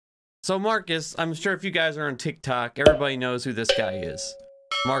So Marcus, I'm sure if you guys are on TikTok, everybody knows who this guy is.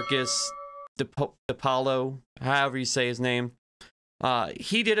 Marcus dipaola, however you say his name.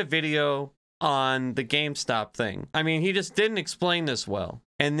 He did a video on the GameStop thing. I mean, he just didn't explain this well.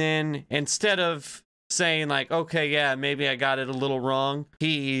 And then instead of saying like, okay, yeah, maybe I got it a little wrong,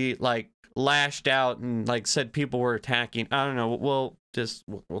 he like lashed out and like said people were attacking. I don't know. We'll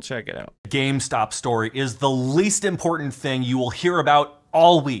check it out. GameStop story is the least important thing you will hear about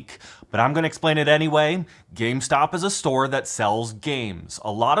all week, but I'm going to explain it anyway. GameStop is a store that sells games.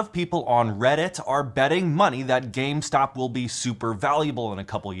 A lot of people on Reddit are betting money that GameStop will be super valuable in a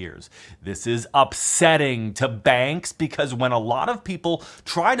couple years. This is upsetting to banks because when a lot of people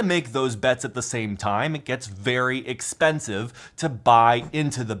try to make those bets at the same time, it gets very expensive to buy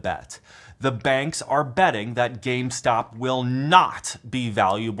into the bet. The banks are betting that GameStop will not be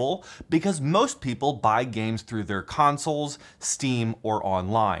valuable because most people buy games through their consoles, Steam, or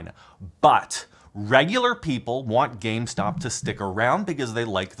online. But regular people want GameStop to stick around because they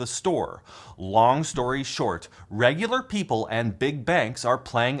like the store. Long story short, regular people and big banks are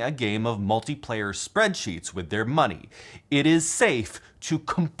playing a game of multiplayer spreadsheets with their money. It is safe to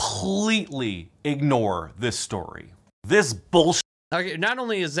completely ignore this story. This bullshit. Okay, not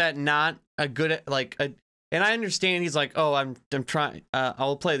only is that not a good, and I understand he's like, oh, I'm trying,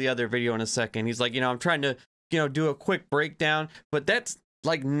 I'll play the other video in a second. He's like, I'm trying to, do a quick breakdown, but that's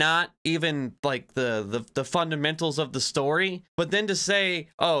like not even like the fundamentals of the story. But then to say,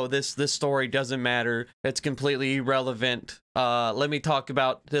 oh, this story doesn't matter, it's completely irrelevant. Let me talk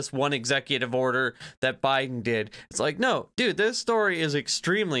about this one executive order that Biden did. It's like, no, dude, this story is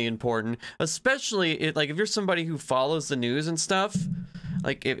extremely important, especially if you're somebody who follows the news and stuff.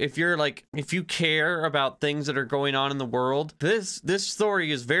 Like if you care about things that are going on in the world, this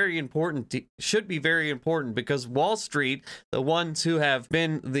story is very important, should be very important, because Wall Street, the ones who have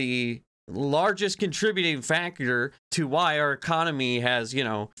been the largest contributing factor to why our economy has,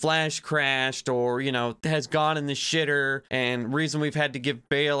 flash crashed or, has gone in the shitter, and reason we've had to give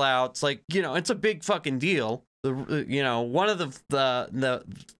bailouts, it's a big fucking deal. One of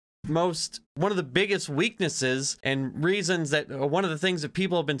the biggest weaknesses and reasons that one of the things that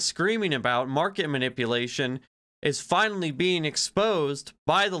people have been screaming about, market manipulation, is finally being exposed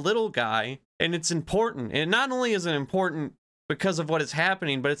by the little guy. And it's important. And not only is it important because of what is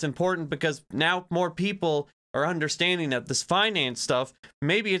happening, but it's important because now more people are understanding that this finance stuff,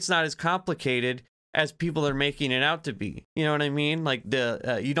 maybe it's not as complicated as people are making it out to be. You know what I mean? Like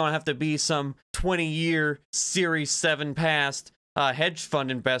you don't have to be some 20-year Series 7 past hedge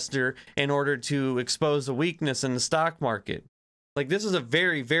fund investor in order to expose a weakness in the stock market. Like, this is a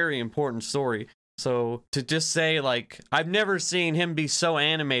very, very important story. So to just say, I've never seen him be so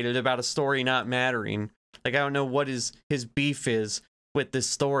animated about a story not mattering. I don't know what his beef is with this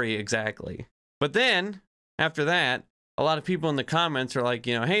story exactly. But then after that, a lot of people in the comments are like,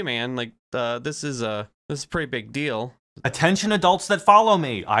 hey man, this is a pretty big deal. Attention adults that follow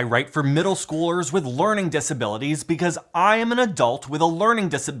me. I write for middle schoolers with learning disabilities because I am an adult with a learning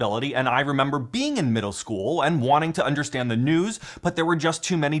disability, and I remember being in middle school and wanting to understand the news, but there were just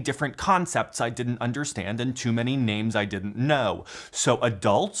too many different concepts I didn't understand and too many names I didn't know. So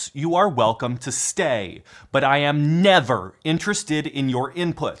adults, you are welcome to stay, but I am never interested in your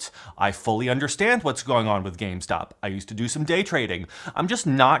input. I fully understand what's going on with GameStop. I used to do some day trading. I'm just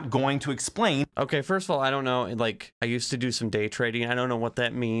not going to explain. Okay, first of all, I don't know, I used to do some day trading. I don't know what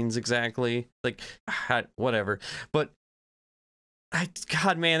that means exactly. Whatever. But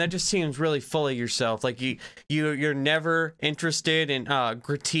God, man, that just seems really full of yourself. You're never interested in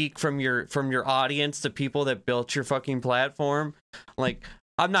critique from your audience, the people that built your fucking platform.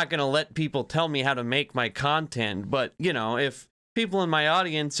 I'm not gonna let people tell me how to make my content, but if people in my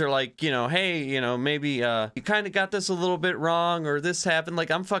audience are like, hey, maybe you kind of got this a little bit wrong, or this happened.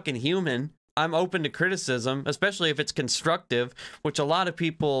 I'm fucking human. I'm open to criticism, especially if it's constructive, which a lot of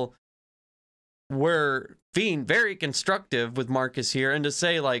people were being very constructive with Marcus here. And to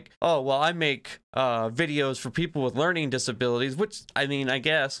say oh, well, I make videos for people with learning disabilities, which, I mean, I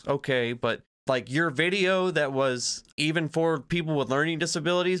guess, okay, but your video that was even for people with learning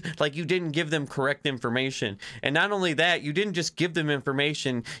disabilities, you didn't give them correct information. And not only that, you didn't just give them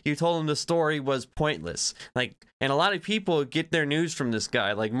information, you told them the story was pointless. And a lot of people get their news from this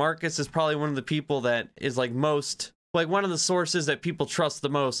guy. Marcus is probably one of the people that is most, one of the sources that people trust the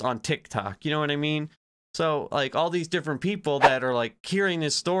most on TikTok. You know what I mean? So, all these different people that are, hearing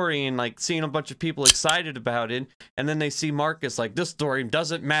this story and, seeing a bunch of people excited about it, and then they see Marcus, this story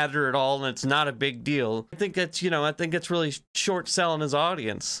doesn't matter at all, and it's not a big deal. I think that's, I think it's really short selling his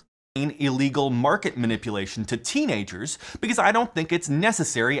audience. illegal market manipulation to teenagers because I don't think it's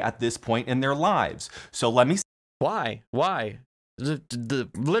necessary at this point in their lives. So let me. Why?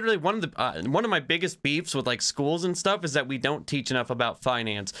 Literally one of my biggest beefs with like schools and stuff is that we don't teach enough about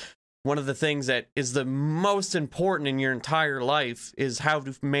finance. One of the things that is the most important in your entire life is how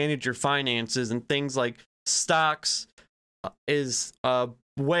to manage your finances, and things like stocks is a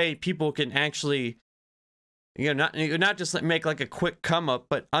way people can actually, not just make like a quick come up,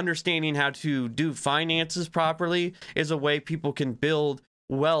 but understanding how to do finances properly is a way people can build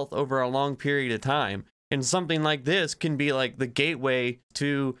wealth over a long period of time. And something like this can be like the gateway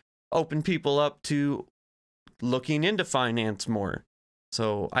to open people up to looking into finance more.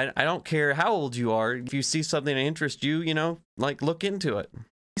 So I don't care how old you are. If you see something that interests you, like look into it.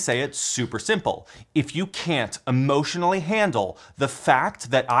 Say it's super simple. If you can't emotionally handle the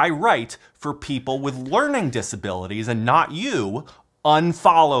fact that I write for people with learning disabilities and not you,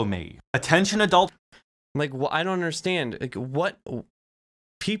 unfollow me. Attention adult. Like, I don't understand. Like, what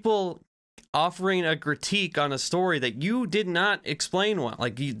people offering a critique on a story that you did not explain well.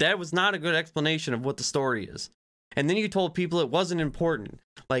 Like, that was not a good explanation of what the story is. And then you told people it wasn't important.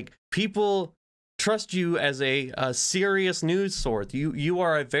 Like, people trust you as a serious news source. You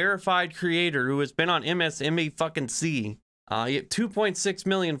are a verified creator who has been on MSME fucking C. You have 2.6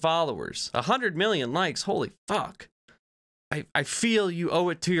 million followers, 100 million likes. Holy fuck. I feel you owe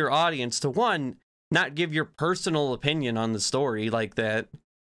it to your audience to, one, not give your personal opinion on the story like that.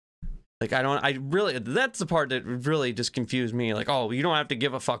 Like, that's the part that really just confused me. Like, oh, you don't have to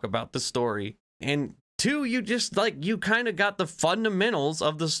give a fuck about the story. And two, you just, like, you kind of got the fundamentals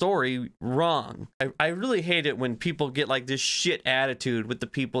of the story wrong. I really hate it when people get, like, this shit attitude with the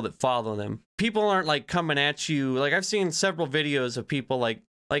people that follow them. People aren't, like, coming at you. Like, I've seen several videos of people, like,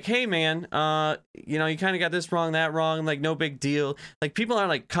 hey, man, you kind of got this wrong, that wrong, like, no big deal. Like, people aren't,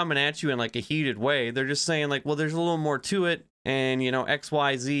 like, coming at you in, like, a heated way. They're just saying, like, well, there's a little more to it, and,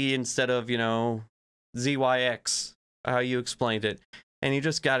 XYZ instead of, ZYX, how you explained it. And you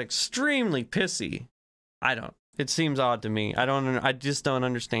just got extremely pissy. It seems odd to me. I just don't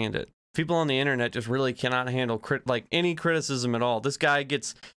understand it. People on the internet just really cannot handle any criticism at all. This guy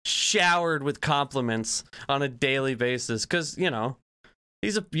gets showered with compliments on a daily basis because,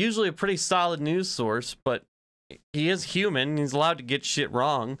 he's usually a pretty solid news source, but he is human. He's allowed to get shit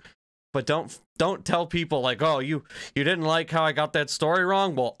wrong. But don't tell people like, oh, you didn't like how I got that story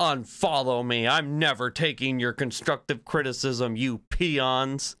wrong? Well, unfollow me. I'm never taking your constructive criticism, you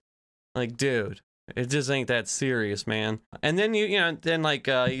peons. Like, dude, it just ain't that serious, man. And then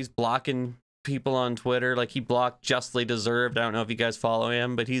he's blocking people on Twitter. Like, he blocked Justly Deserved. I don't know if you guys follow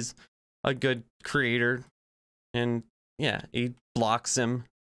him, but he's a good creator. And yeah, he blocks him.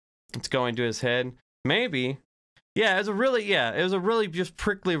 It's going to his head. Maybe. Yeah, it was a really just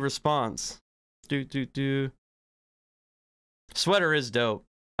prickly response. Sweater is dope.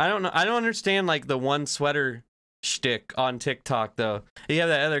 I don't understand, like, the one sweater shtick on TikTok, though. You have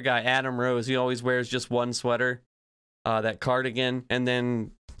that other guy, Adam Rose. He always wears just one sweater, that cardigan. And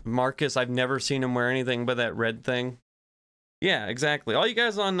then Marcus, I've never seen him wear anything but that red thing. Yeah, exactly. All you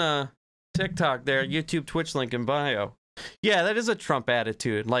guys on TikTok there, YouTube, Twitch link in bio. Yeah, that is a Trump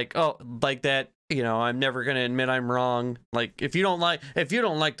attitude. Like, oh, like that. I'm never gonna admit I'm wrong. Like, if you don't like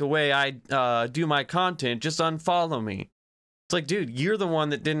the way I do my content, just unfollow me. It's like, dude, you're the one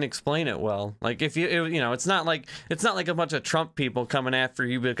that didn't explain it well. Like, if it's not like a bunch of Trump people coming after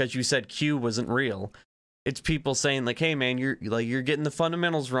you because you said Q wasn't real. It's people saying like, hey man, you're getting the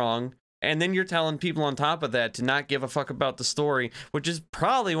fundamentals wrong, and then you're telling people on top of that to not give a fuck about the story, which is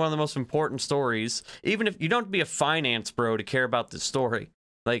probably one of the most important stories. Even if you don't have to be a finance bro to care about the story,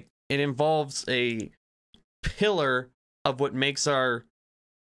 like. It involves a pillar of what makes our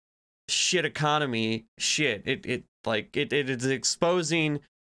shit economy shit. It is exposing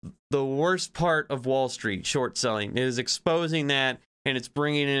the worst part of Wall Street, short selling. It is exposing that, and it's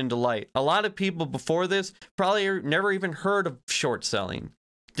bringing it into light. A lot of people before this probably never even heard of short selling.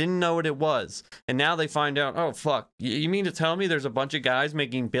 Didn't know what it was. And now they find out, oh, fuck. You mean to tell me there's a bunch of guys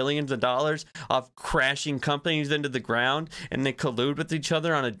making billions of dollars off crashing companies into the ground, and they collude with each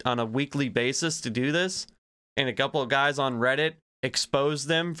other on a weekly basis to do this? And a couple of guys on Reddit expose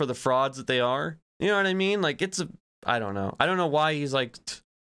them for the frauds that they are? You know what I mean? Like, I don't know. I don't know why he's like,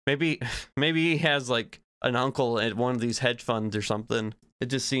 maybe he has like an uncle at one of these hedge funds or something. It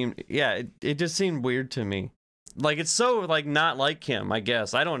just seemed, it just seemed weird to me. Like, it's so, like, not like him, I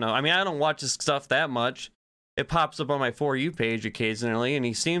guess. I don't know. I mean, I don't watch his stuff that much. It pops up on my For You page occasionally, and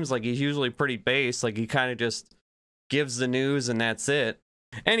he seems like he's usually pretty base. Like, he kind of just gives the news, and that's it.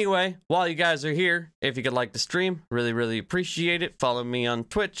 Anyway, while you guys are here, if you could like the stream, really appreciate it. Follow me on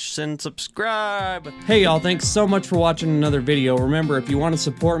Twitch and subscribe. Hey y'all, thanks so much for watching another video. Remember, if you want to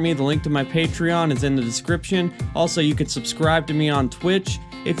support me, the link to my Patreon is in the description. Also, you can subscribe to me on Twitch.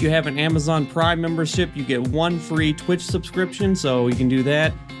 If you have an Amazon Prime membership, you get 1 free Twitch subscription, so you can do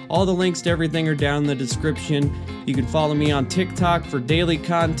that. All the links to everything are down in the description. You can follow me on TikTok for daily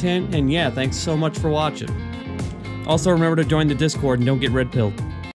content, and yeah, thanks so much for watching. Also, remember to join the Discord and don't get red pilled.